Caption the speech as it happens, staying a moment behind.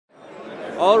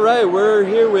All right, we're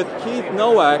here with Keith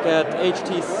Nowak at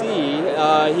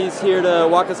HTC. He's here to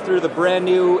walk us through the brand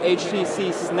new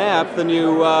HTC Snap, the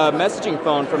new messaging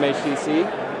phone from HTC.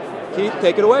 Keith,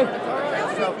 take it away.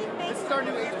 So this is our new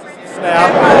HTC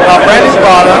Snap, brand new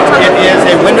product. It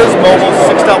is a Windows Mobile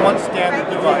 6.1 standard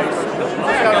device.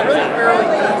 It's got a really fairly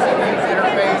easy-to-use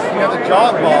interface. We have the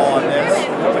jog ball on this,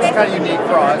 which is kind of unique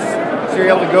for us. So you're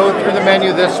able to go through the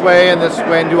menu this way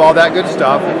and do all that good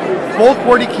stuff. Full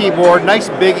QWERTY keyboard, nice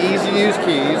big easy-to-use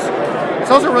keys. It's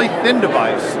also a really thin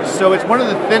device, so it's one of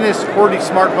the thinnest QWERTY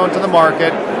smartphones on the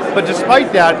market. But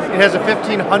despite that, it has a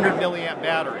 1500 milliamp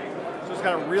battery. So it's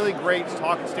got a really great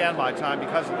talk and standby time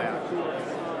because of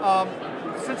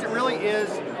that. Since it really is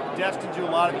destined to do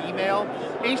a lot of email,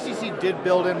 HTC did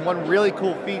build in one really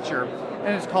cool feature,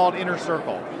 and it's called Inner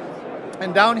Circle.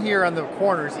 And down here on the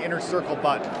corner is the Inner Circle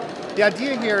button. The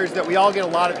idea here is that we all get a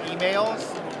lot of emails,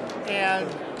 and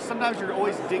sometimes you're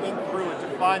always digging through it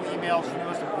to find the emails from the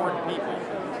most important people.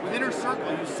 With Inner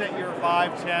Circle, you set your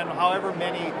 5, 10, however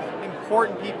many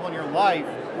important people in your life,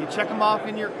 you check them off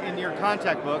in your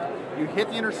contact book, you hit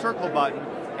the Inner Circle button,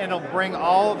 and it'll bring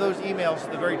all of those emails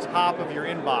to the very top of your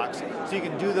inbox. So you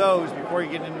can do those before you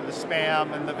get into the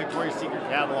spam and the Victoria's Secret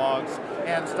catalogs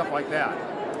and stuff like that.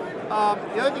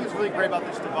 The other thing that's really great about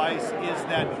this device is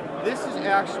that this is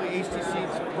actually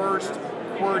HTC's first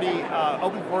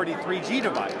Open QWERTY 3G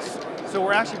device. So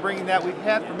we're actually bringing that. We've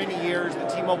had for many years the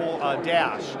T-Mobile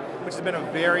Dash, which has been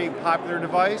a very popular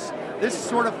device. This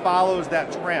sort of follows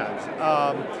that trend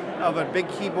of a big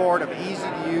keyboard, of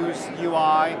easy-to-use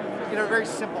UI, in a very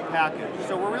simple package.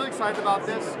 So we're really excited about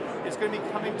this. It's going to be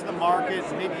coming to the market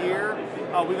mid-year.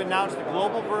 We've announced the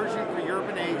global version for Europe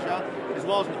and Asia, as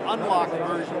well as an unlocked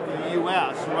version for the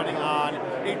US, running on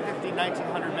 850,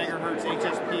 1900 megahertz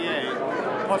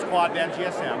HSPA, plus quad-band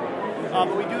GSM.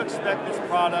 But we do expect this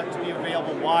product to be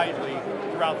available widely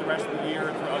throughout the rest of the year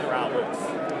and through other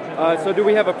outlets. So do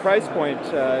we have a price point,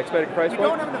 expected price point? We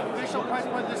don't have an official price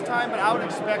point this time, but I would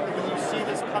expect that when you see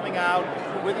this coming out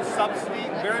with a subsidy,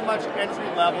 very much entry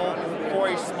level for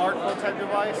a smartphone type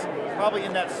device, probably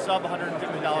in that sub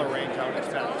 $150 range, I would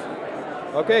expect.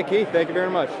 Okay, Keith, thank you very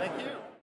much. Thank you.